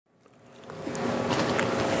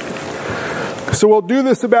So we'll do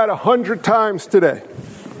this about 100 times today.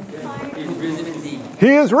 He is risen indeed. He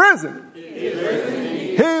is risen. He is risen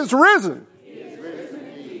indeed. He is risen. He is risen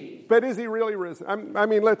indeed. But is he really risen? I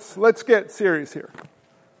mean, let's get serious here.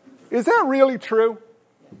 Is that really true?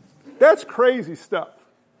 That's crazy stuff.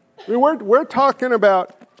 I mean, we're talking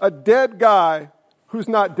about a dead guy who's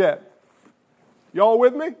not dead. Y'all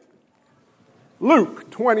with me? Luke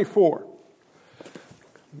 24.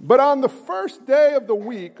 But on the first day of the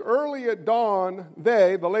week, early at dawn,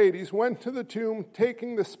 they, the ladies, went to the tomb,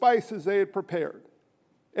 taking the spices they had prepared.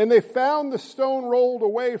 And they found the stone rolled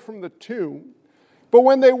away from the tomb. But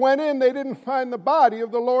when they went in, they didn't find the body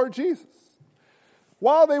of the Lord Jesus.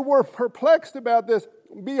 While they were perplexed about this,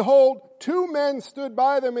 behold, two men stood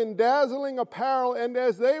by them in dazzling apparel, and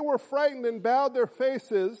as they were frightened and bowed their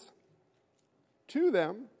faces to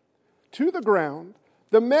them, to the ground,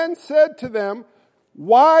 the men said to them,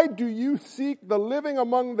 "Why do you seek the living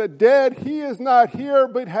among the dead? He is not here,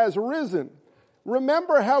 but has risen.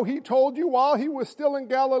 Remember how he told you while he was still in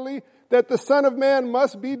Galilee that the Son of Man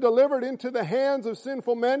must be delivered into the hands of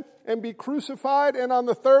sinful men and be crucified and on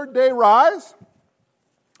the third day rise?"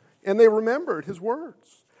 And they remembered his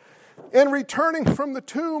words. And returning from the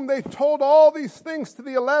tomb, they told all these things to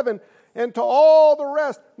the 11 and to all the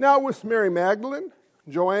rest. Now it was Mary Magdalene,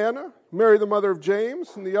 Joanna, Mary the mother of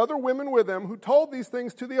James, and the other women with them who told these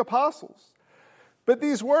things to the apostles. But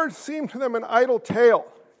these words seemed to them an idle tale,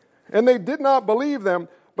 and they did not believe them.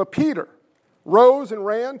 But Peter rose and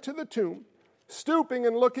ran to the tomb. Stooping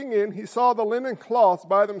and looking in, he saw the linen cloths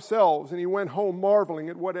by themselves, and he went home marveling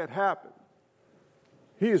at what had happened.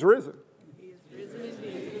 He is risen. He is risen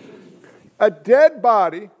indeed. A dead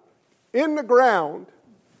body in the ground,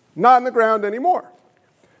 not in the ground anymore.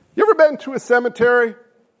 You ever been to a cemetery?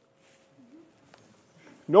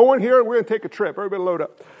 No one here? We're going to take a trip. Everybody load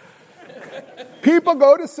up. People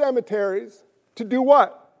go to cemeteries to do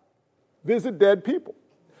what? Visit dead people.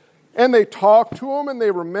 And they talk to them and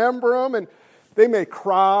they remember them and they may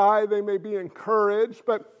cry, they may be encouraged,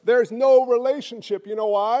 but there's no relationship. You know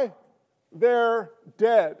why? They're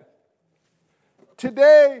dead.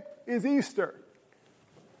 Today is Easter.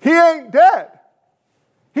 He ain't dead.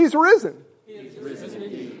 He's risen. He is risen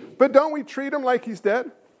indeed. But don't we treat him like he's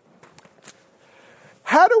dead?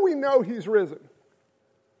 How do we know he's risen?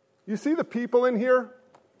 You see the people in here?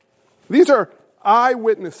 These are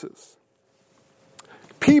eyewitnesses.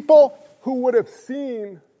 People who would have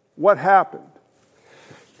seen what happened.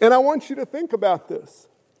 And I want you to think about this.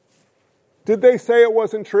 Did they say it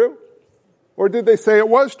wasn't true? Or did they say it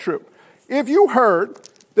was true? If you heard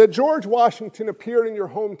that George Washington appeared in your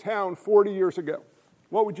hometown 40 years ago,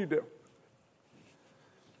 what would you do?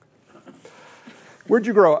 Where'd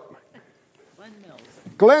you grow up? Glen Mills.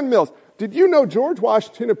 Glen Mills. Did you know George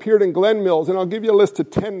Washington appeared in Glen Mills? And I'll give you a list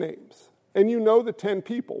of 10 names. And you know the 10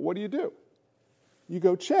 people. What do? You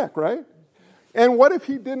go check, right? And what if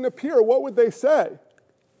he didn't appear? What would they say?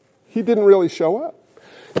 He didn't really show up.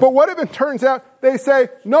 But what if it turns out they say,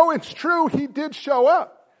 no, it's true, he did show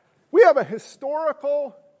up. We have a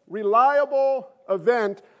historical, reliable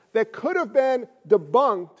event that could have been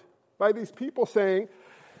debunked by these people saying,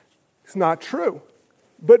 it's not true.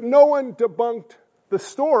 But no one debunked the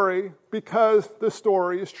story because the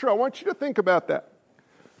story is true. I want you to think about that.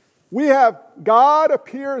 We have God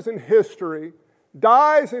appears in history,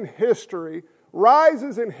 dies in history,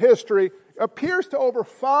 rises in history, appears to over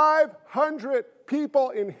 500 people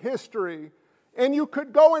in history. And you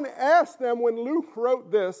could go and ask them when Luke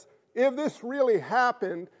wrote this, if this really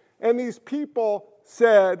happened, and these people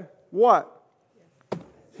said, what?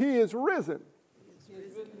 He is risen.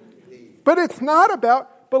 But it's not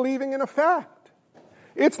about believing in a fact.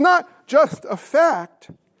 It's not just a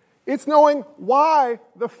fact. It's knowing why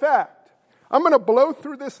the fact. I'm going to blow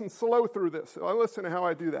through this and slow through this. Listen to how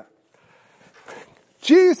I do that.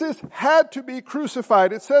 Jesus had to be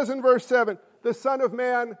crucified. It says in verse 7, the Son of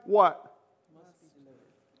Man, what?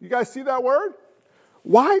 You guys see that word?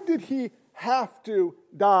 Why did he have to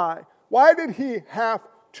die? Why did he have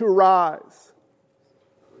to rise?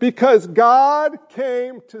 Because God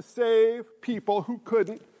came to save people who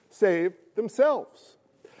couldn't save themselves.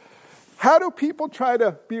 How do people try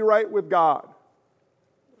to be right with God?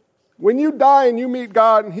 When you die and you meet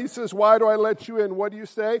God and he says, why do I let you in? What do you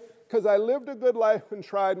say? Because I lived a good life and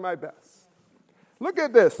tried my best. Look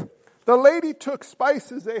at this. The lady took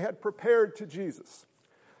spices they had prepared to Jesus.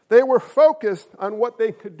 They were focused on what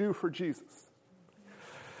they could do for Jesus.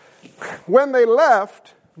 When they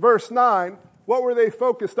left, verse 9, what were they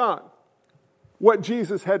focused on? What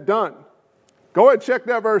Jesus had done. Go ahead, check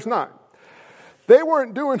that verse 9. They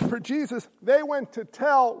weren't doing for Jesus. They went to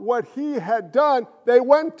tell what he had done. They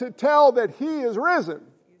went to tell that he is risen.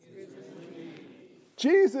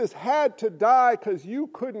 Jesus had to die because you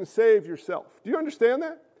couldn't save yourself. Do you understand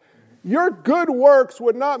that? Your good works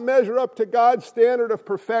would not measure up to God's standard of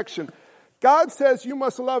perfection. God says you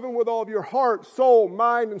must love him with all of your heart, soul,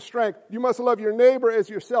 mind, and strength. You must love your neighbor as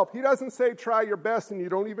yourself. He doesn't say try your best, and you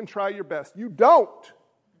don't even try your best. You don't.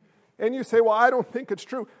 And you say, well, I don't think it's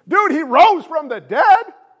true. Dude, he rose from the dead.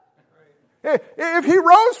 If he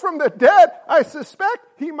rose from the dead, I suspect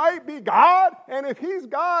he might be God. And if he's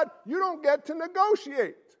God, you don't get to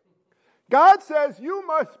negotiate. God says you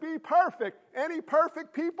must be perfect. Any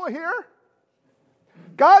perfect people here?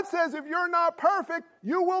 God says if you're not perfect,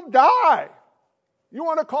 you will die. You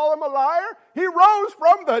want to call him a liar? He rose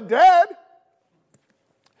from the dead.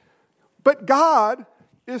 But God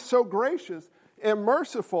is so gracious and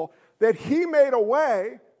merciful that he made a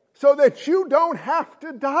way so that you don't have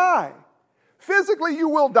to die. Physically, you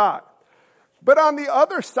will die. But on the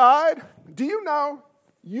other side, do you know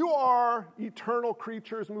you are eternal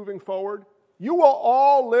creatures moving forward? You will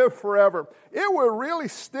all live forever. It would really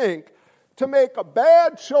stink to make a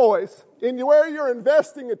bad choice in where you're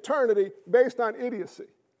investing eternity based on idiocy.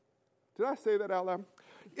 Did I say that out loud?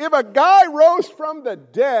 If a guy rose from the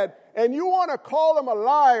dead and you want to call him a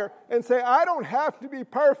liar and say, I don't have to be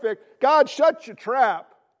perfect, God, shut your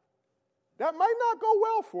trap, that might not go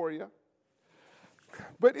well for you.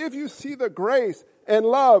 But if you see the grace and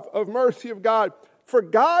love of mercy of God, for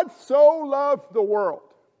God so loved the world,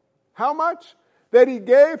 how much? That he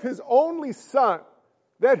gave his only Son,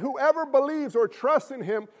 that whoever believes or trusts in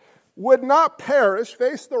him would not perish,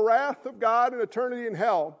 face the wrath of God and eternity in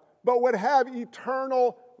hell, but would have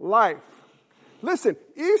eternal life. Listen,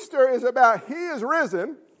 Easter is about he is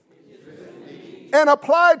risen, and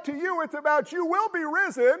applied to you, it's about you will be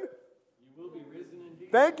risen. You will be risen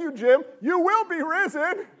indeed. Thank you, Jim. You will be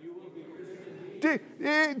risen. You will be risen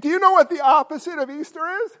indeed. Do you know what the opposite of Easter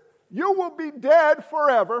is? You will be dead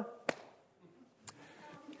forever.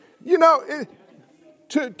 You know,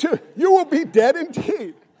 you will be dead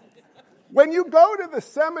indeed. When you go to the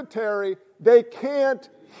cemetery, they can't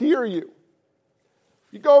hear you.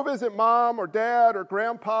 You go visit mom or dad or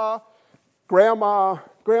grandpa, grandma,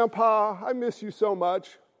 grandpa, I miss you so much.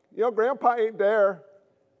 You know, grandpa ain't there.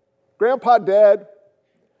 Grandpa dead.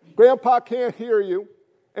 Grandpa can't hear you.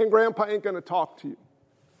 And grandpa ain't going to talk to you.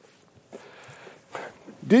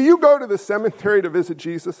 Do you go to the cemetery to visit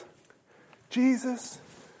Jesus? Jesus,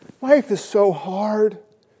 life is so hard.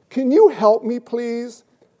 Can you help me, please?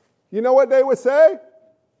 You know what they would say?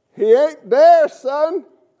 He ain't there, son.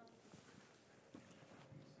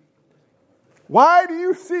 Why do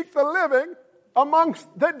you seek the living amongst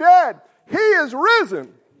the dead? He is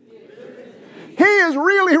risen. He is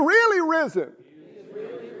really, really risen.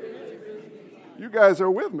 You guys are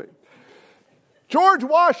with me. George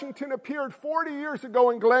Washington appeared 40 years ago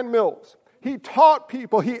in Glen Mills. He taught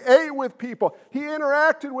people. He ate with people. He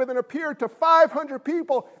interacted with and appeared to 500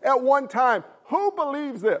 people at one time. Who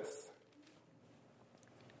believes this?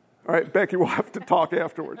 All right, Becky, we'll have to talk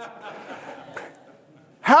afterwards.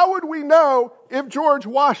 How would we know if George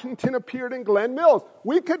Washington appeared in Glen Mills?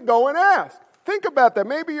 We could go and ask. Think about that.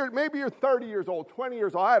 Maybe you're 30 years old, 20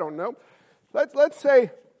 years old, I don't know. Let's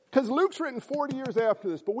say, because Luke's written 40 years after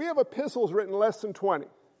this, but we have epistles written less than 20.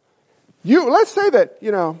 Let's say that,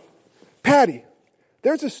 Patty,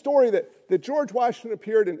 there's a story that George Washington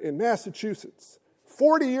appeared in Massachusetts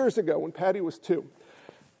 40 years ago when Patty was 2.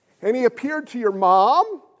 And he appeared to your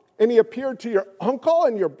mom, and he appeared to your uncle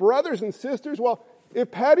and your brothers and sisters. Well, if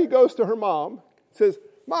Patty goes to her mom, says,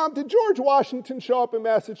 Mom, did George Washington show up in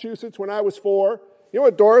Massachusetts when I was 4? You know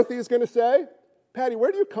what Dorothy's going to say? Patty,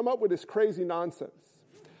 where do you come up with this crazy nonsense?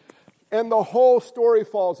 And the whole story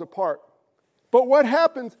falls apart. But what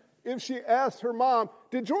happens if she asks her mom,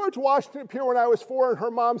 did George Washington appear when I was 4? And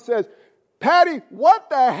her mom says, Patty, what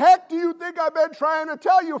the heck do you think I've been trying to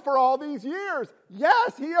tell you for all these years?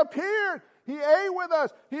 Yes, he appeared. He ate with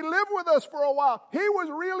us. He lived with us for a while. He was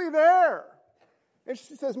really there. And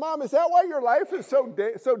she says, Mom, is that why your life is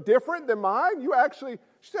so different than mine?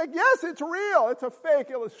 She's like, yes, it's real. It's a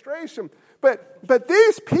fake illustration. But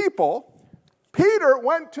these people, Peter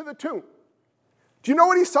went to the tomb. Do you know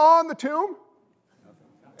what he saw in the tomb?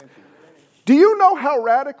 Do you know how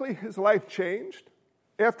radically his life changed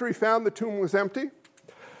after he found the tomb was empty?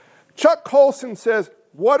 Chuck Colson says,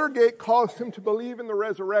 Watergate caused him to believe in the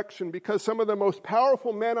resurrection because some of the most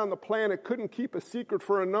powerful men on the planet couldn't keep a secret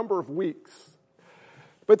for a number of weeks.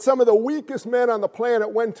 But some of the weakest men on the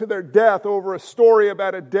planet went to their death over a story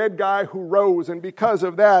about a dead guy who rose. And because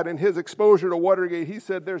of that and his exposure to Watergate, he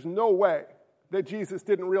said, there's no way that Jesus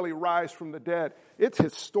didn't really rise from the dead. It's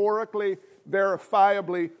historically,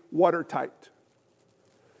 verifiably watertight.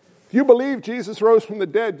 If you believe Jesus rose from the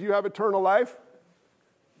dead, do you have eternal life?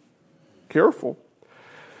 Careful.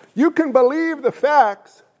 You can believe the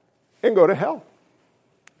facts and go to hell.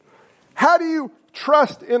 How do you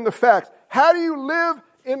trust in the facts? How do you live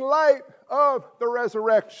in light of the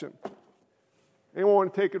resurrection? Anyone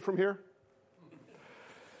want to take it from here?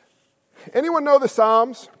 Anyone know the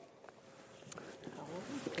Psalms?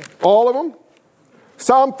 All of them?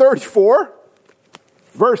 Psalm 34,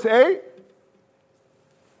 verse 8.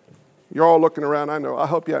 You're all looking around, I know. I'll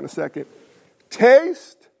help you out in a second.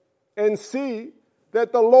 Taste and see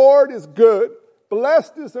that the Lord is good.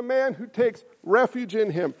 Blessed is the man who takes refuge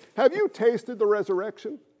in him. Have you tasted the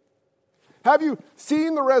resurrection? Have you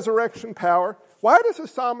seen the resurrection power? Why does the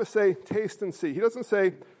psalmist say, taste and see? He doesn't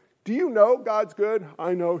say, do you know God's good?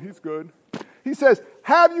 I know he's good. He says,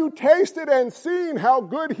 have you tasted and seen how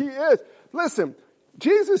good he is? Listen,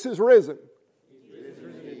 Jesus is risen.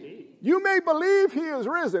 You may believe he is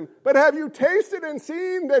risen, but have you tasted and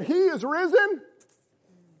seen that he is risen?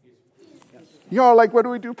 Y'all like, what do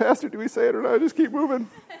we do, Pastor? Do we say it or not? Just keep moving.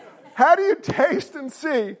 How do you taste and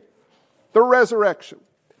see the resurrection?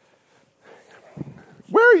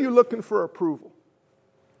 Where are you looking for approval?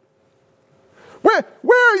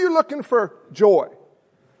 Where are you looking for joy?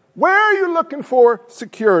 Where are you looking for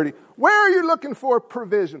security? Where are you looking for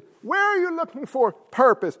provision? Where are you looking for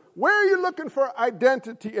purpose? Where are you looking for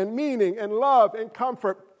identity and meaning and love and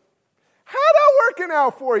comfort? How's that working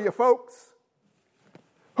out for you, folks?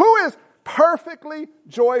 Who is perfectly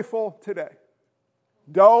joyful today?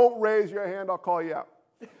 Don't raise your hand, I'll call you out.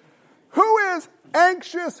 Who is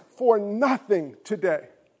anxious for nothing today?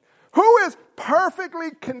 Who is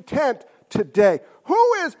perfectly content today?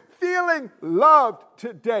 Who is feeling loved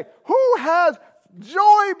today? Who has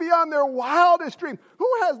joy beyond their wildest dreams? Who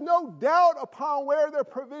has no doubt upon where their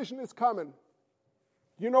provision is coming?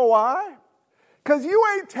 You know why? Because you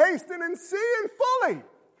ain't tasting and seeing fully.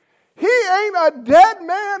 He ain't a dead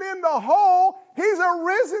man in the hole. He's a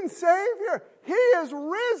risen Savior. He is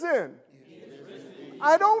risen.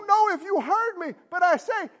 I don't know if you heard me, but I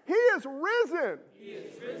say, he is risen. He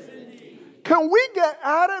is risen indeed. Can we get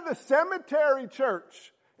out of the cemetery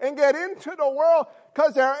church and get into the world?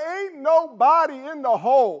 Because there ain't nobody in the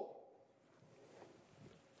hole.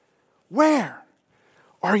 Where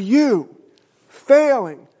are you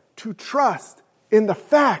failing to trust in the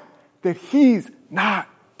fact that he's not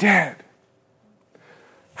dead?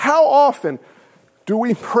 How often do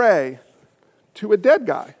we pray to a dead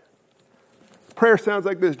guy? Prayer sounds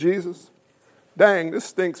like this: Jesus, dang, this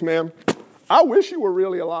stinks, man. I wish you were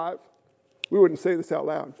really alive. We wouldn't say this out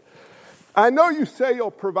loud. I know you say you'll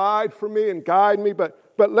provide for me and guide me, but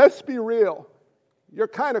let's be real. You're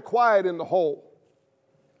kind of quiet in the hole.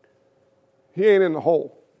 He ain't in the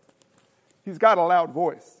hole. He's got a loud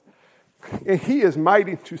voice. And he is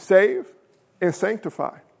mighty to save and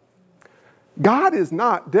sanctify. God is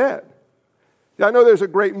not dead. I know there's a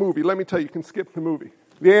great movie. Let me tell you, you can skip the movie.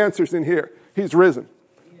 The answer's in here. He's risen.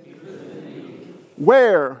 He is risen.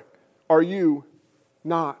 Where are you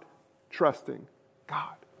not trusting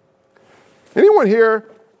God? Anyone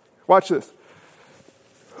here, watch this,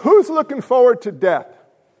 who's looking forward to death?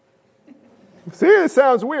 See, it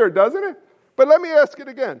sounds weird, doesn't it? But let me ask it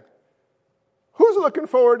again. Who's looking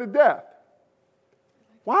forward to death?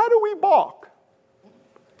 Why do we balk?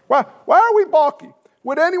 Why are we balky?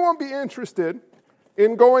 Would anyone be interested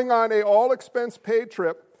in going on a all-expense-paid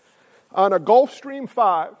trip on a Gulfstream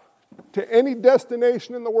 5 to any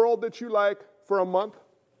destination in the world that you like for a month?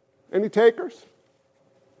 Any takers?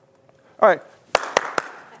 All right.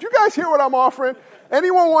 Do you guys hear what I'm offering?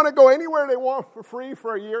 Anyone want to go anywhere they want for free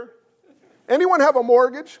for a year? Anyone have a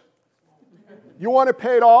mortgage? You want it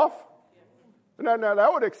paid off? No,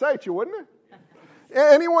 that would excite you, wouldn't it?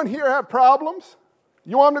 Anyone here have problems?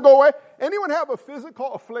 You want them to go away? Anyone have a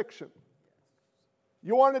physical affliction?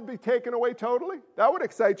 You want it to be taken away totally? That would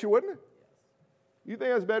excite you, wouldn't it? You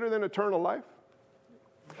think that's better than eternal life?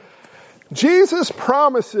 Jesus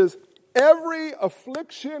promises every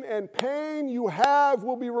affliction and pain you have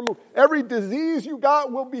will be removed. Every disease you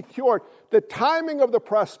got will be cured. The timing of the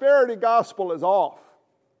prosperity gospel is off.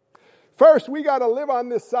 First, we got to live on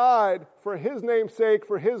this side for his name's sake,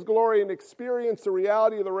 for his glory, and experience the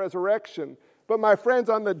reality of the resurrection. But my friends,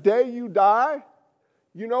 on the day you die,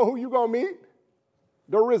 you know who you're going to meet?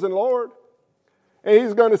 The risen Lord. And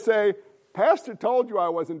he's going to say, Pastor told you I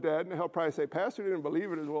wasn't dead. And he'll probably say, Pastor didn't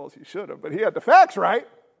believe it as well as he should have, but he had the facts right.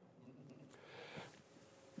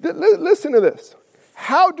 Listen to this.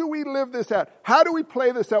 How do we live this out? How do we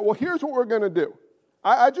play this out? Well, here's what we're going to do.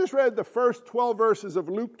 I just read the first 12 verses of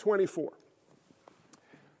Luke 24.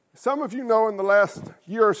 Some of you know in the last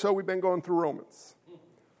year or so we've been going through Romans.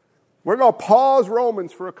 We're going to pause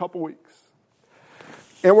Romans for a couple weeks.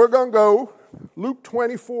 And we're going to go Luke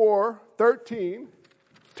 24:13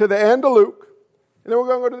 to the end of Luke. And then we're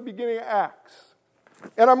going to go to the beginning of Acts.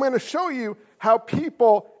 And I'm going to show you how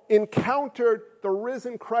people encountered the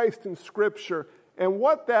risen Christ in Scripture and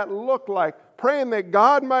what that looked like, praying that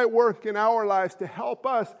God might work in our lives to help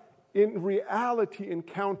us in reality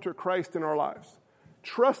encounter Christ in our lives.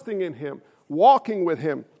 Trusting in Him, walking with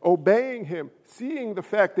Him, obeying Him, seeing the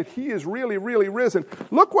fact that He is really, really risen.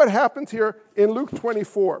 Look what happens here in Luke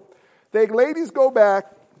 24. The ladies go back,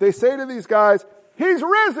 they say to these guys, He's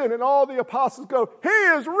risen, and all the apostles go, He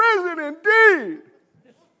is risen indeed.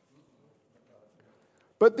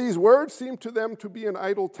 But these words seemed to them to be an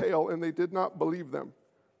idle tale, and they did not believe them.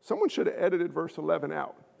 Someone should have edited verse 11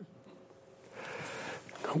 out.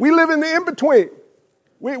 We live in the in-between.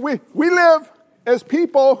 We live as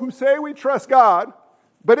people who say we trust God,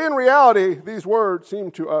 but in reality, these words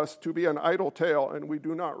seem to us to be an idle tale, and we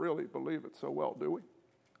do not really believe it so well, do we?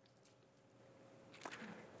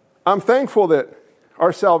 I'm thankful that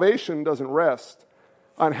our salvation doesn't rest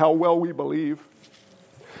on how well we believe.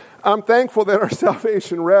 I'm thankful that our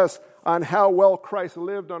salvation rests on how well Christ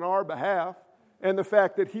lived on our behalf and the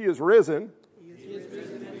fact that He is risen.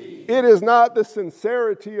 It is not the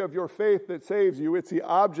sincerity of your faith that saves you. It's the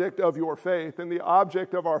object of your faith, and the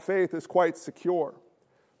object of our faith is quite secure.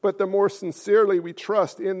 But the more sincerely we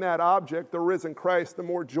trust in that object, the risen Christ, the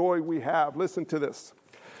more joy we have. Listen to this.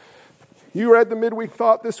 You read the midweek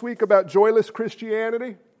thought this week about joyless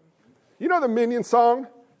Christianity? You know the Minion song?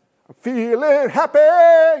 I'm feeling happy.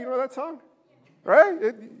 You know that song? Right?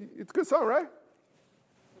 It's a good song, right?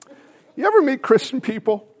 You ever meet Christian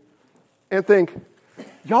people and think,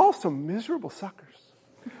 y'all some miserable suckers?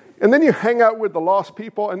 And then you hang out with the lost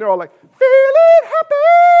people and they're all like, feeling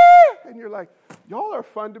happy. And you're like, y'all are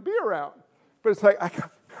fun to be around. But it's like,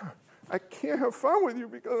 I can't have fun with you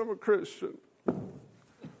because I'm a Christian.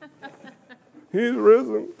 He's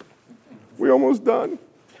risen. We almost done.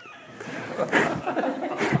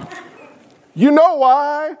 You know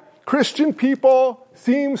why Christian people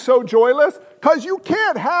seem so joyless? Because you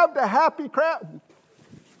can't have the happy crap.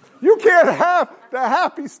 You can't have the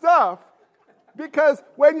happy stuff. Because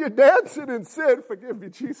when you're dancing in sin, forgive me,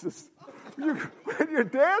 Jesus. When you're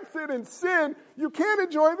dancing in sin, you can't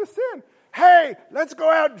enjoy the sin. Hey, let's go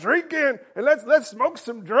out drinking and let's smoke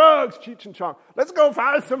some drugs, Cheech and Chong. Let's go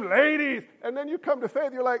find some ladies. And then you come to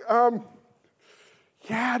faith, you're like,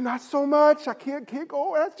 yeah, not so much. I can't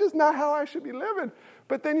go. That's just not how I should be living.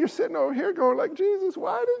 But then you're sitting over here going like, Jesus,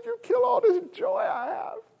 why did you kill all this joy I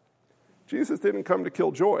have? Jesus didn't come to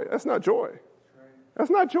kill joy. That's not joy. That's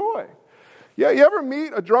not joy. Yeah, you ever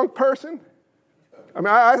meet a drunk person? I mean,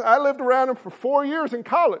 I lived around them for 4 years in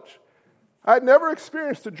college. I'd never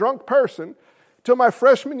experienced a drunk person till my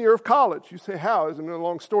freshman year of college. You say, how? Isn't it a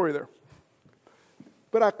long story there?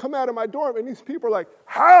 But I come out of my dorm, and these people are like,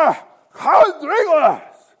 how's drink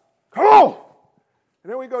us? Come on.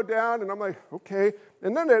 And then we go down, and I'm like, okay.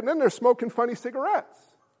 And then they're smoking funny cigarettes.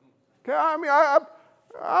 Okay, I mean, I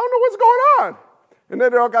don't know what's going on. And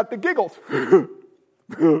then they all got the giggles.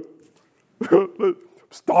 I'm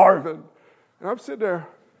starving. And I'm sitting there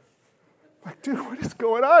like, dude, what is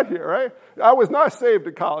going on here, right? I was not saved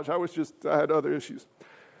in college. I had other issues.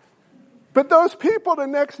 But those people the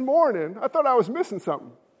next morning, I thought I was missing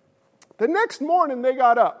something. The next morning they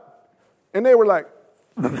got up and they were like,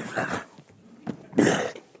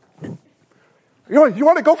 you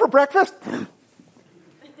want to go for breakfast?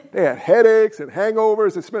 They had headaches and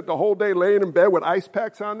hangovers. They spent the whole day laying in bed with ice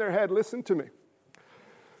packs on their head. Listen to me.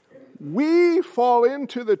 We fall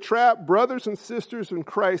into the trap, brothers and sisters in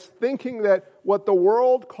Christ, thinking that what the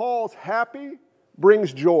world calls happy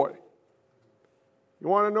brings joy. You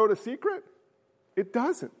want to know the secret? It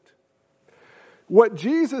doesn't. What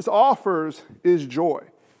Jesus offers is joy.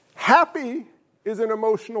 Happy is an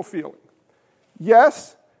emotional feeling.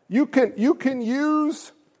 Yes, you can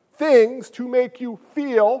use things to make you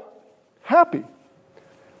feel happy,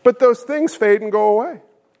 but those things fade and go away.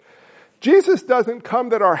 Jesus doesn't come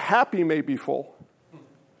that our happy may be full.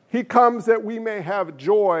 He comes that we may have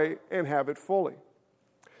joy and have it fully.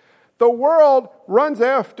 The world runs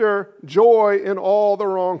after joy in all the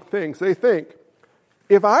wrong things. They think,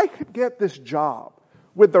 if I could get this job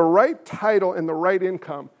with the right title and the right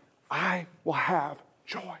income, I will have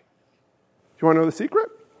joy. You want to know the secret?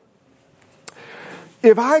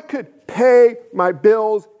 If I could pay my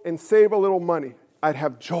bills and save a little money, I'd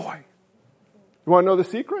have joy. You want to know the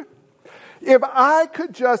secret? If I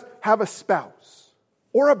could just have a spouse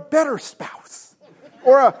or a better spouse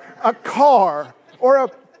or a car or a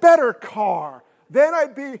better car, then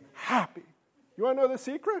I'd be happy. You want to know the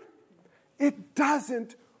secret? It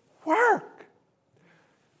doesn't work.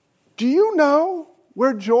 Do you know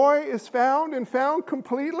where joy is found and found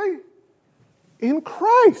completely? In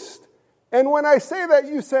Christ. And when I say that,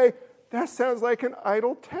 you say, that sounds like an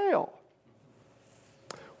idle tale.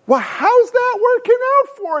 Well, how's that working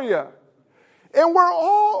out for you? And we're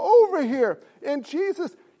all over here. And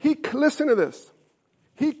Jesus, listen to this.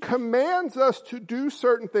 He commands us to do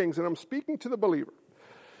certain things, and I'm speaking to the believer.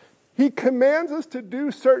 He commands us to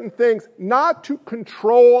do certain things, not to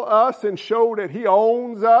control us and show that he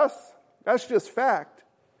owns us. That's just fact.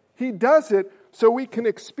 He does it so we can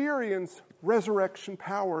experience resurrection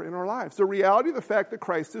power in our lives. The reality of the fact that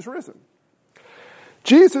Christ is risen.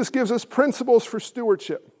 Jesus gives us principles for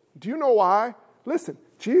stewardship. Do you know why? Listen,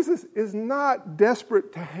 Jesus is not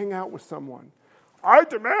desperate to hang out with someone. I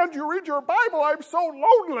demand you read your Bible. I'm so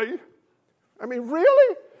lonely. I mean,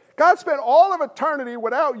 really? God spent all of eternity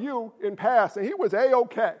without you in past, and he was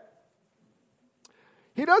A-okay.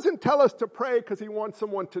 He doesn't tell us to pray because he wants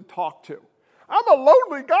someone to talk to. I'm a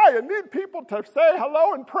lonely guy and need people to say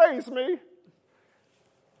hello and praise me.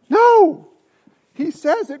 No. He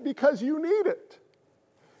says it because you need it.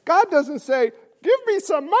 God doesn't say, give me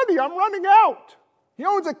some money, I'm running out. He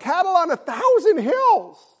owns a cattle on 1,000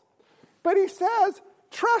 hills. But he says,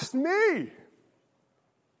 trust me,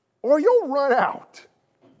 or you'll run out.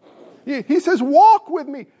 He says, walk with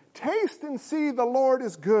me. Taste and see the Lord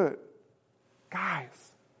is good.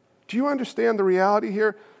 Guys, do you understand the reality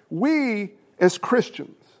here? We, as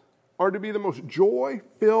Christians, are to be the most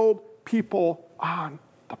joy-filled people on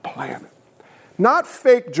the planet. Not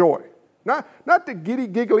fake joy. Not the giddy,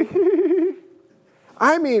 giggly.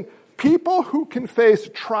 I mean, people who can face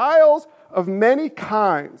trials of many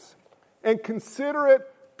kinds and consider it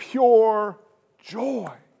pure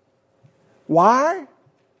joy. Why?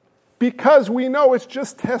 Because we know it's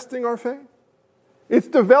just testing our faith. It's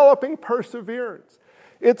developing perseverance.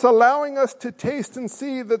 It's allowing us to taste and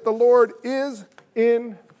see that the Lord is,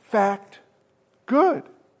 in fact, good.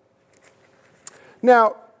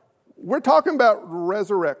 Now, we're talking about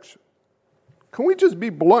resurrection. Can we just be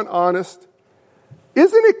blunt honest?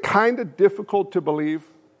 Isn't it kind of difficult to believe?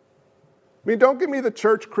 I mean, don't give me the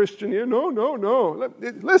church Christian here. No.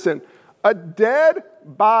 Listen, a dead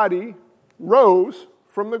body rose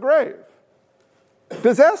from the grave.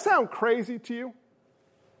 Does that sound crazy to you?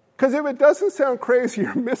 Because if it doesn't sound crazy,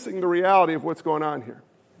 you're missing the reality of what's going on here.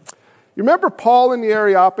 You remember Paul in the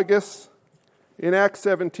Areopagus in Acts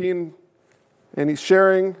 17, and he's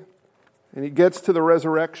sharing, and he gets to the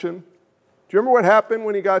resurrection. Do you remember what happened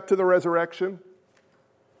when he got to the resurrection?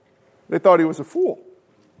 They thought he was a fool.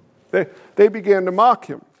 They began to mock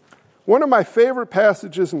him. One of my favorite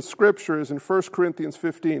passages in Scripture is in 1 Corinthians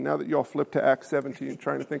 15. Now that you all flipped to Acts 17,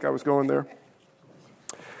 trying to think I was going there.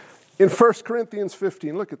 In 1 Corinthians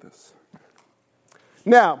 15, look at this.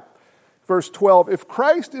 Now, verse 12, if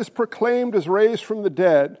Christ is proclaimed as raised from the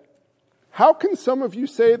dead, how can some of you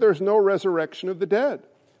say there's no resurrection of the dead?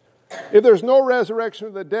 If there's no resurrection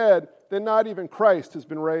of the dead, then not even Christ has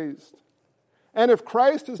been raised. And if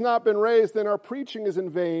Christ has not been raised, then our preaching is in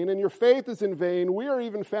vain, and your faith is in vain. We are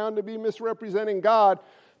even found to be misrepresenting God,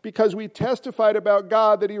 because we testified about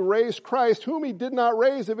God that he raised Christ, whom he did not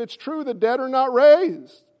raise, if it's true the dead are not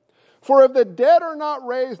raised. For if the dead are not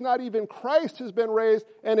raised, not even Christ has been raised.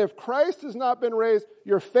 And if Christ has not been raised,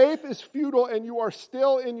 your faith is futile, and you are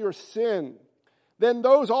still in your sin. Then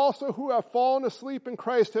those also who have fallen asleep in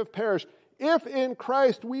Christ have perished. If in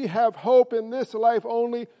Christ we have hope in this life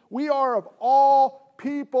only, we are of all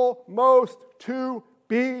people most to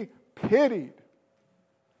be pitied.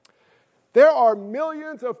 There are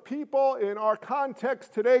millions of people in our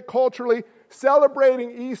context today, culturally,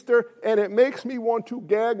 celebrating Easter, and it makes me want to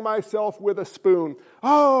gag myself with a spoon.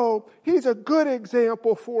 Oh, he's a good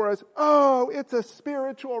example for us. Oh, it's a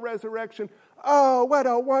spiritual resurrection. Oh, what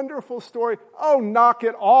a wonderful story. Oh, knock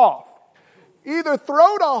it off. Either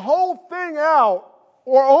throw the whole thing out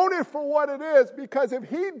or own it for what it is, because if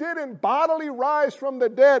he didn't bodily rise from the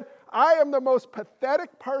dead, I am the most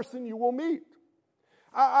pathetic person you will meet.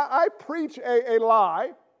 I preach a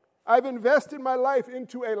lie. I've invested my life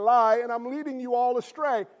into a lie, and I'm leading you all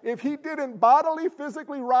astray. If he didn't bodily,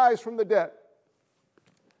 physically rise from the dead.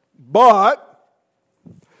 But,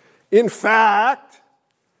 in fact,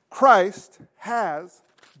 Christ has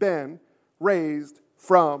been raised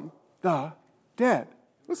from the dead.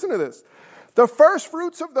 Listen to this. The first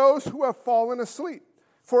fruits of those who have fallen asleep.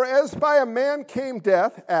 For as by a man came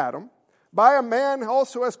death, Adam, By a man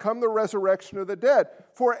also has come the resurrection of the dead.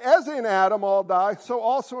 For as in Adam all die, so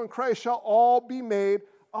also in Christ shall all be made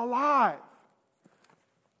alive.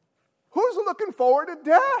 Who's looking forward to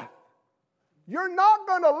death? You're not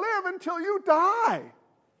going to live until you die.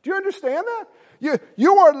 Do you understand that?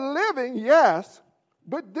 You are living, yes,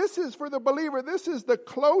 but this is for the believer. This is the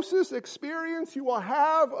closest experience you will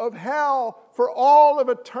have of hell for all of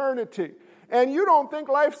eternity. And you don't think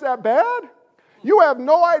life's that bad? You have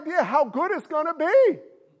no idea how good it's going to be.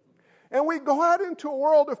 And we go out into a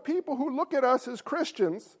world of people who look at us as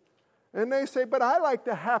Christians and they say, but I like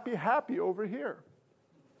the happy over here.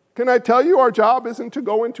 Can I tell you, our job isn't to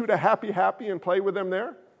go into the happy and play with them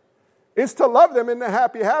there. It's to love them in the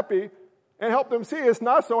happy and help them see it's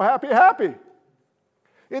not so happy.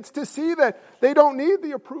 It's to see that they don't need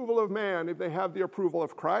the approval of man if they have the approval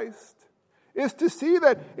of Christ. It's to see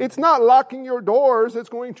that it's not locking your doors that's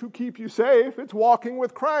going to keep you safe. It's walking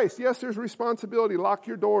with Christ. Yes, there's responsibility. Lock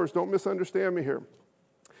your doors. Don't misunderstand me here.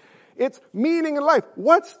 It's meaning in life.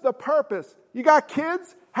 What's the purpose? You got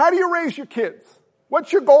kids? How do you raise your kids?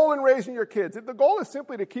 What's your goal in raising your kids? If the goal is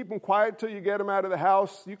simply to keep them quiet till you get them out of the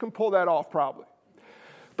house, you can pull that off probably.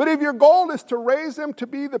 But if your goal is to raise them to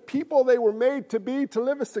be the people they were made to be, to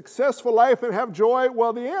live a successful life and have joy,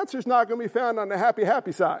 well, the answer's not going to be found on the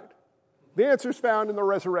happy side. The answer's found in the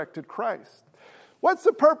resurrected Christ. What's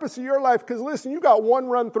the purpose of your life? Because listen, you got one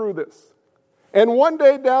run through this. And one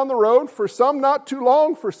day down the road, for some not too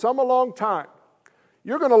long, for some a long time,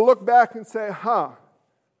 you're going to look back and say, how'd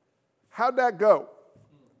that go?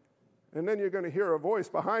 And then you're going to hear a voice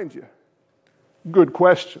behind you. Good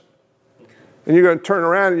question. And you're going to turn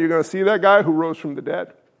around and you're going to see that guy who rose from the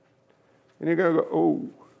dead. And you're going to go,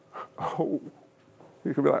 oh.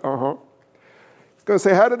 You could be like, He's going to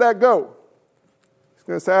say, how did that go? He's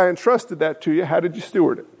going to say, I entrusted that to you. How did you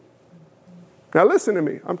steward it? Now listen to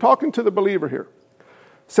me. I'm talking to the believer here.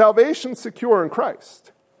 Salvation's secure in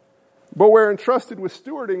Christ. But we're entrusted with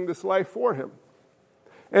stewarding this life for him.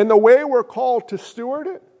 And the way we're called to steward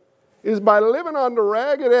it is by living on the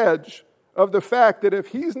ragged edge of the fact that if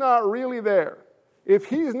he's not really there, if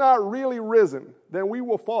he's not really risen, then we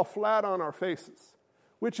will fall flat on our faces,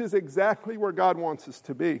 which is exactly where God wants us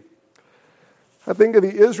to be. I think of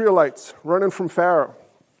the Israelites running from Pharaoh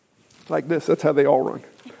like this. That's how they all run.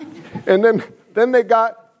 And then they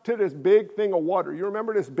got to this big thing of water. You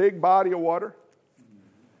remember this big body of water?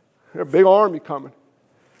 A big army coming.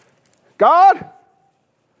 God,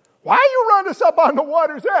 why you run us up on the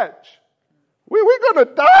water's edge? We're going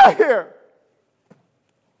to die here.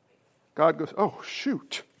 God goes, oh,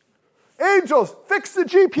 shoot. Angels, fix the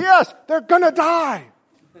GPS. They're going to die.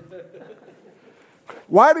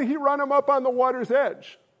 Why did he run them up on the water's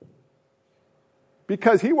edge?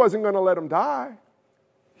 Because he wasn't going to let them die.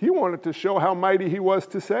 He wanted to show how mighty he was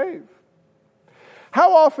to save.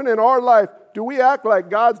 How often in our life do we act like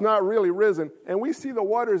God's not really risen and we see the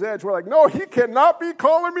water's edge? We're like, no, he cannot be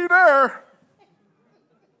calling me there.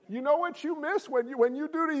 You know what you miss when you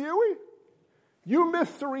do the Huey? You miss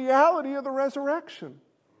the reality of the resurrection.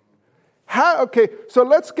 Okay, so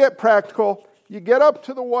let's get practical. You get up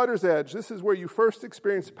to the water's edge. This is where you first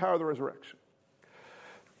experience the power of the resurrection.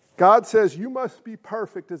 God says, you must be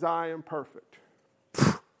perfect as I am perfect.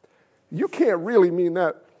 You can't really mean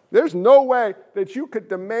that. There's no way that you could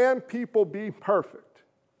demand people be perfect.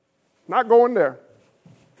 Not going there.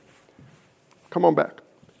 Come on back.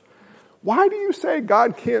 Why do you say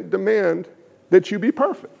God can't demand that you be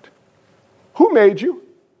perfect? Who made you?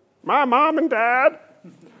 My mom and dad.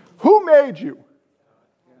 Who made you?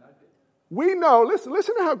 We know,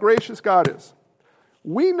 listen to how gracious God is.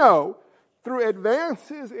 We know through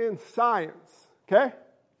advances in science, okay,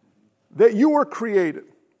 that you were created.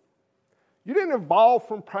 You didn't evolve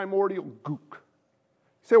from primordial gook. You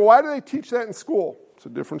say, well, why do they teach that in school? It's a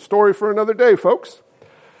different story for another day, folks.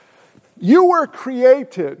 You were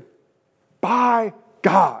created by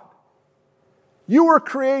God. You were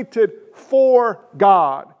created for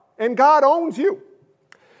God. And God owns you.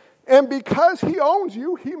 And because he owns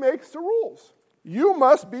you, he makes the rules. You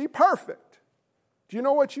must be perfect. Do you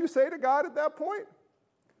know what you say to God at that point?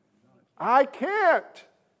 I can't.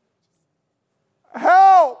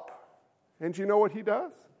 Help. And do you know what he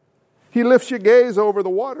does? He lifts your gaze over the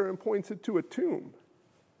water and points it to a tomb.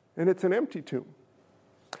 And it's an empty tomb.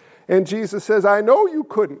 And Jesus says, I know you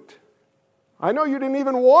couldn't. I know you didn't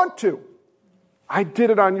even want to. I did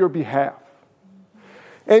it on your behalf.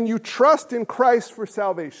 And you trust in Christ for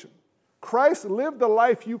salvation. Christ lived the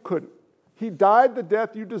life you couldn't. He died the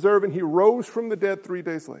death you deserve, and he rose from the dead 3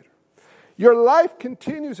 days later. Your life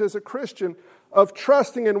continues as a Christian of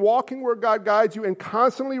trusting and walking where God guides you and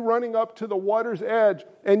constantly running up to the water's edge,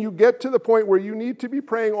 and you get to the point where you need to be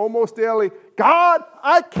praying almost daily, God,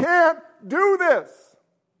 I can't do this.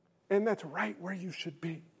 And that's right where you should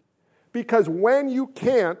be. Because when you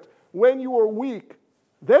can't, when you are weak,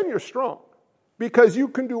 then you're strong. Because you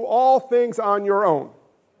can do all things on your own.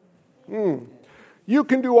 You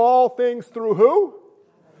can do all things through who?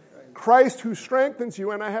 Christ who strengthens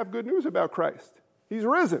you. And I have good news about Christ. He's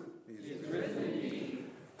risen.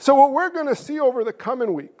 So what we're going to see over the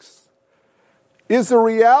coming weeks is the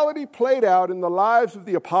reality played out in the lives of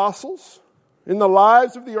the apostles, in the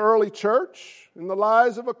lives of the early church, in the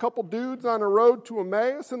lives of a couple dudes on a road to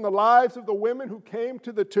Emmaus, in the lives of the women who came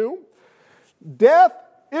to the tomb. Death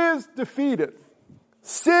is defeated.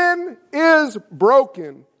 Sin is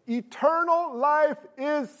broken. Eternal life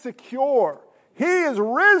is secure. He is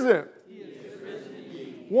risen.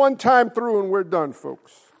 One time through and we're done,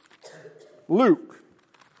 folks. Luke.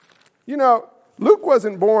 You know, Luke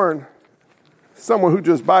wasn't born someone who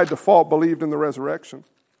just by default believed in the resurrection.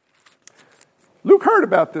 Luke heard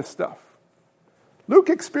about this stuff. Luke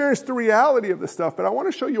experienced the reality of this stuff, but I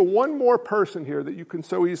want to show you one more person here that you can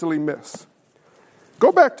so easily miss.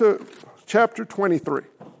 Go back to chapter 23.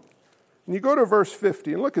 And you go to verse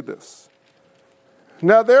 50 and look at this.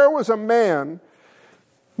 Now there was a man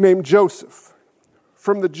named Joseph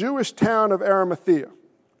from the Jewish town of Arimathea.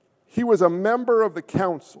 He was a member of the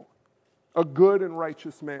council, a good and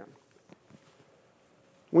righteous man.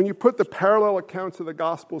 When you put the parallel accounts of the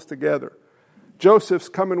Gospels together, Joseph's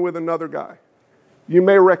coming with another guy. You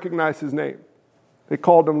may recognize his name. They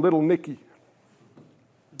called him Little Nicky.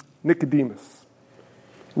 Nicodemus.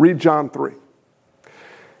 Read John 3.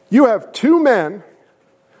 You have two men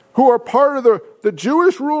who are part of the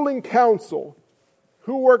Jewish ruling council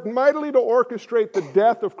who worked mightily to orchestrate the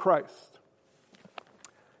death of Christ.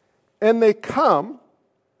 And they come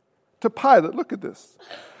to Pilate. Look at this.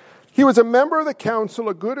 He was a member of the council,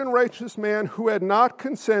 a good and righteous man who had not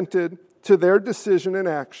consented to their decision and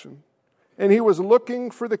action. And he was looking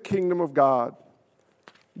for the kingdom of God.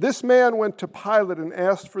 This man went to Pilate and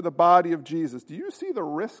asked for the body of Jesus. Do you see the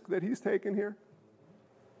risk that he's taken here?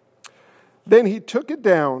 Then he took it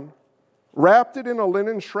down, wrapped it in a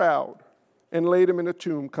linen shroud, and laid him in a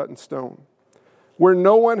tomb cut in stone, where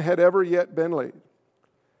no one had ever yet been laid.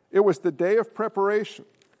 It was the day of preparation,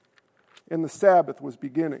 and the Sabbath was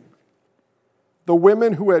beginning. The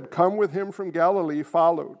women who had come with him from Galilee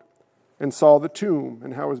followed and saw the tomb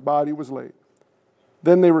and how his body was laid.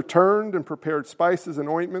 Then they returned and prepared spices and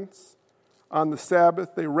ointments. On the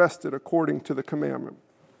Sabbath they rested according to the commandment.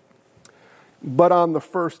 But on the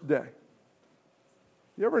first day,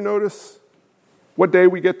 you ever notice what day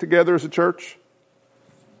we get together as a church?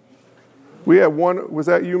 We have one. Was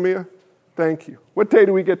that you, Mia? Thank you. What day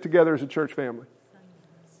do we get together as a church family?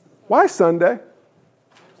 Why Sunday?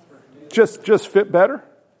 Just fit better?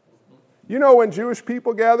 You know when Jewish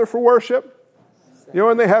people gather for worship? You know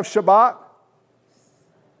when they have Shabbat?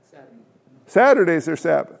 Saturday's their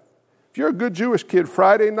Sabbath. If you're a good Jewish kid,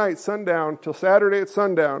 Friday night, sundown, till Saturday at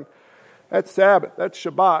sundown, that's Sabbath, that's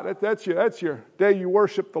Shabbat, that's your day you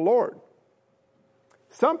worship the Lord.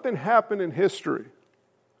 Something happened in history.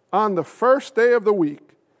 On the first day of the week,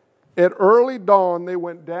 at early dawn, they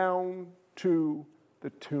went down to the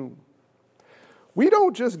tomb. We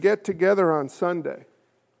don't just get together on Sunday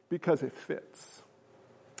because it fits.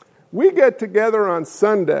 We get together on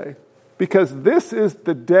Sunday because this is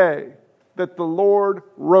the day that the Lord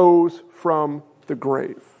rose from the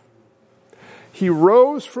grave. He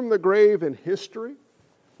rose from the grave in history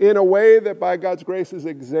in a way that by God's grace is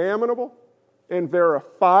examinable and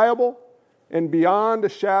verifiable and beyond a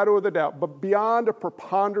shadow of the doubt, but beyond a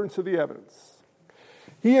preponderance of the evidence.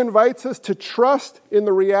 He invites us to trust in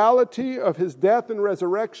the reality of his death and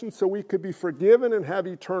resurrection so we could be forgiven and have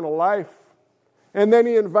eternal life. And then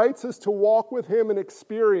he invites us to walk with him and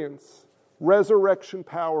experience resurrection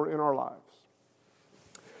power in our lives.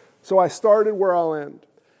 So I started where I'll end.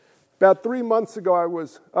 About 3 months ago, I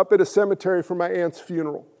was up at a cemetery for my aunt's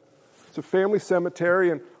funeral. It's a family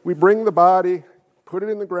cemetery, and we bring the body, put it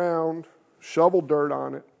in the ground, shovel dirt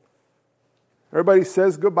on it. Everybody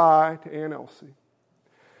says goodbye to Aunt Elsie.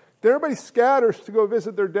 Then everybody scatters to go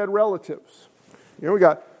visit their dead relatives. You know, we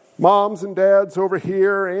got moms and dads over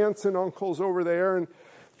here, aunts and uncles over there, and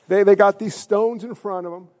they got these stones in front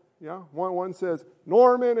of them. Yeah, one says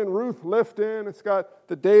Norman and Ruth Lifton. It's got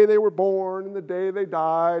the day they were born and the day they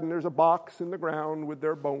died, and there's a box in the ground with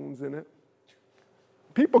their bones in it.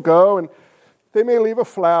 People go, and they may leave a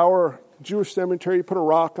flower. Jewish cemetery, you put a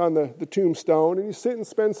rock on the tombstone, and you sit and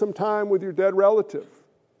spend some time with your dead relative.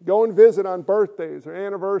 Go and visit on birthdays or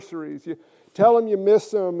anniversaries. You tell them you miss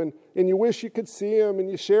them and you wish you could see them, and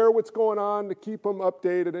you share what's going on to keep them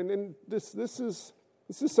updated. And this is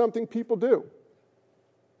something people do.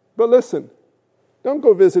 But listen, don't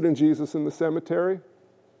go visiting Jesus in the cemetery.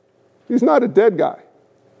 He's not a dead guy.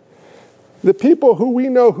 The people who we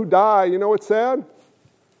know who die, you know what's sad?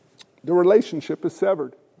 The relationship is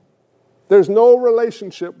severed. There's no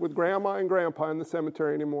relationship with grandma and grandpa in the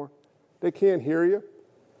cemetery anymore. They can't hear you.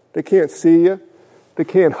 They can't see you. They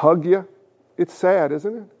can't hug you. It's sad,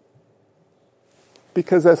 isn't it?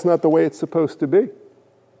 Because that's not the way it's supposed to be.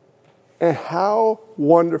 And how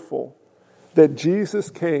wonderful that Jesus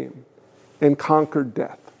came and conquered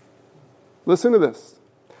death. Listen to this.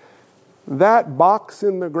 That box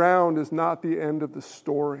in the ground is not the end of the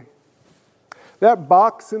story. That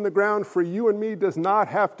box in the ground for you and me does not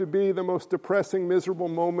have to be the most depressing, miserable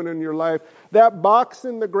moment in your life. That box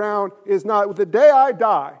in the ground is not, the day I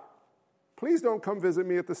die, please don't come visit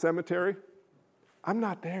me at the cemetery. I'm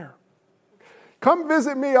not there. Come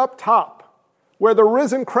visit me up top, where the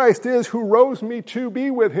risen Christ is, who rose me to be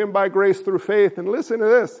with him by grace through faith. And listen to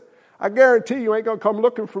this. I guarantee you ain't going to come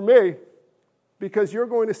looking for me, because you're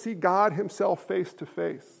going to see God himself face to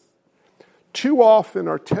face. Too often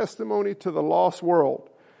our testimony to the lost world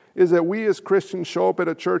is that we as Christians show up at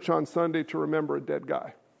a church on Sunday to remember a dead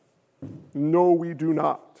guy. No, we do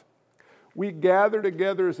not. We gather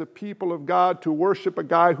together as a people of God to worship a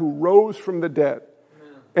guy who rose from the dead,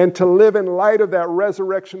 and to live in light of that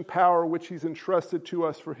resurrection power which he's entrusted to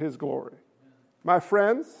us for his glory. My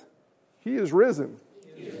friends, he is risen.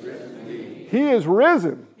 He is risen. He is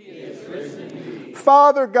risen. He is risen.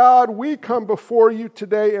 Father God, we come before you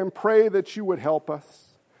today and pray that you would help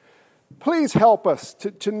us. Please help us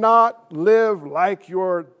to not live like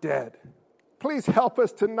you're dead. Please help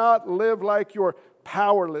us to not live like you're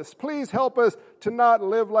powerless. Please help us to not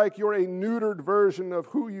live like you're a neutered version of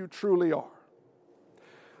who you truly are.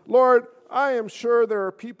 Lord, I am sure there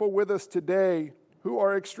are people with us today who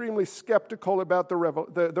are extremely skeptical about the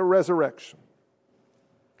resurrection.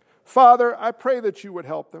 Father, I pray that you would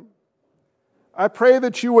help them. I pray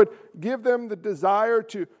that you would give them the desire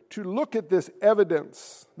to look at this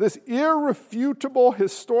evidence, this irrefutable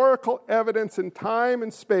historical evidence in time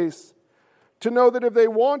and space, to know that if they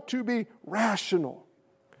want to be rational,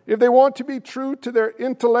 if they want to be true to their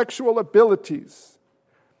intellectual abilities,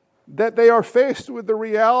 that they are faced with the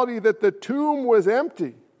reality that the tomb was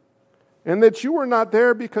empty and that you were not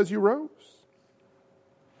there because you rose.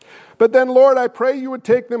 But then, Lord, I pray you would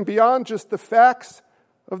take them beyond just the facts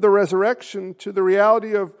of the resurrection to the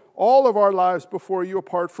reality of all of our lives before you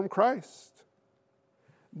apart from Christ.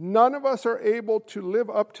 None of us are able to live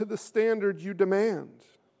up to the standard you demand.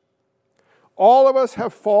 All of us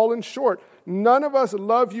have fallen short. None of us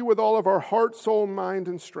love you with all of our heart, soul, mind,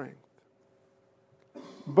 and strength.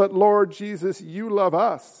 But Lord Jesus, you love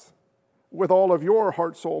us with all of your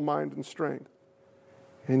heart, soul, mind, and strength.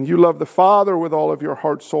 And you love the Father with all of your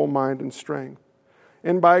heart, soul, mind, and strength.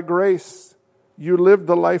 And by grace, you lived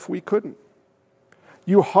the life we couldn't.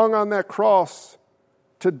 You hung on that cross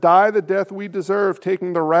to die the death we deserve,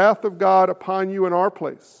 taking the wrath of God upon you in our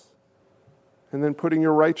place, and then putting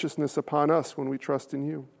your righteousness upon us when we trust in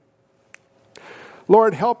you.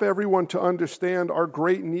 Lord, help everyone to understand our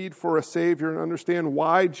great need for a Savior and understand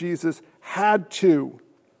why Jesus had to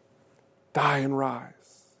die and rise.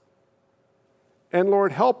 And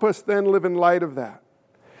Lord, help us then live in light of that.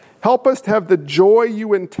 Help us to have the joy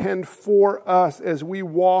you intend for us as we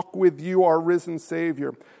walk with you, our risen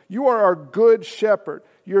Savior. You are our good shepherd.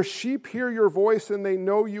 Your sheep hear your voice and they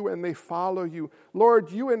know you and they follow you.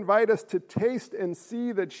 Lord, you invite us to taste and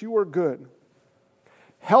see that you are good.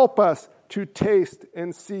 Help us to taste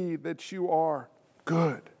and see that you are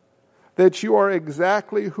good, that you are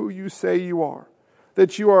exactly who you say you are,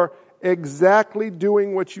 that you are exactly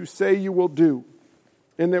doing what you say you will do,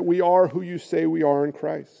 and that we are who you say we are in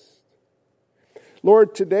Christ.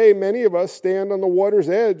 Lord, today many of us stand on the water's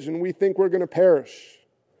edge and we think we're going to perish.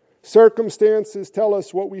 Circumstances tell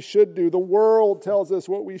us what we should do. The world tells us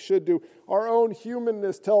what we should do. Our own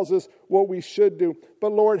humanness tells us what we should do.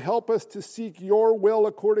 But Lord, help us to seek your will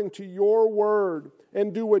according to your word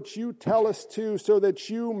and do what you tell us to so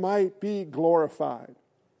that you might be glorified.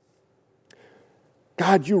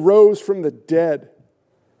 God, you rose from the dead,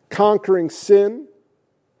 conquering sin,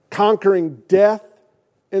 conquering death,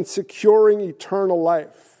 and securing eternal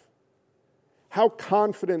life. How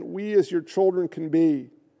confident we as your children can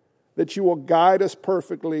be that you will guide us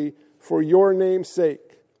perfectly for your name's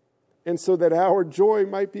sake, and so that our joy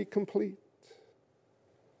might be complete.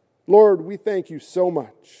 Lord, we thank you so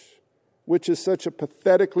much, which is such a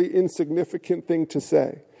pathetically insignificant thing to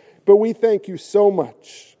say. But we thank you so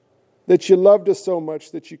much that you loved us so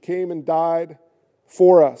much that you came and died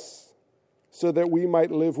for us so that we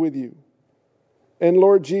might live with you. And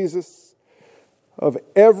Lord Jesus, of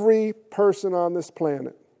every person on this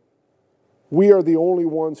planet, we are the only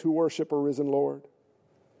ones who worship a risen Lord.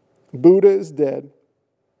 Buddha is dead.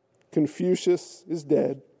 Confucius is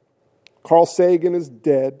dead. Carl Sagan is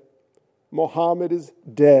dead. Mohammed is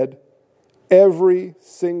dead. Every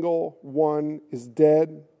single one is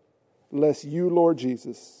dead, unless you, Lord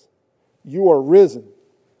Jesus, you are risen.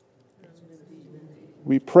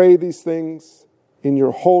 We pray these things in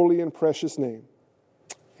your holy and precious name.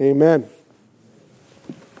 Amen.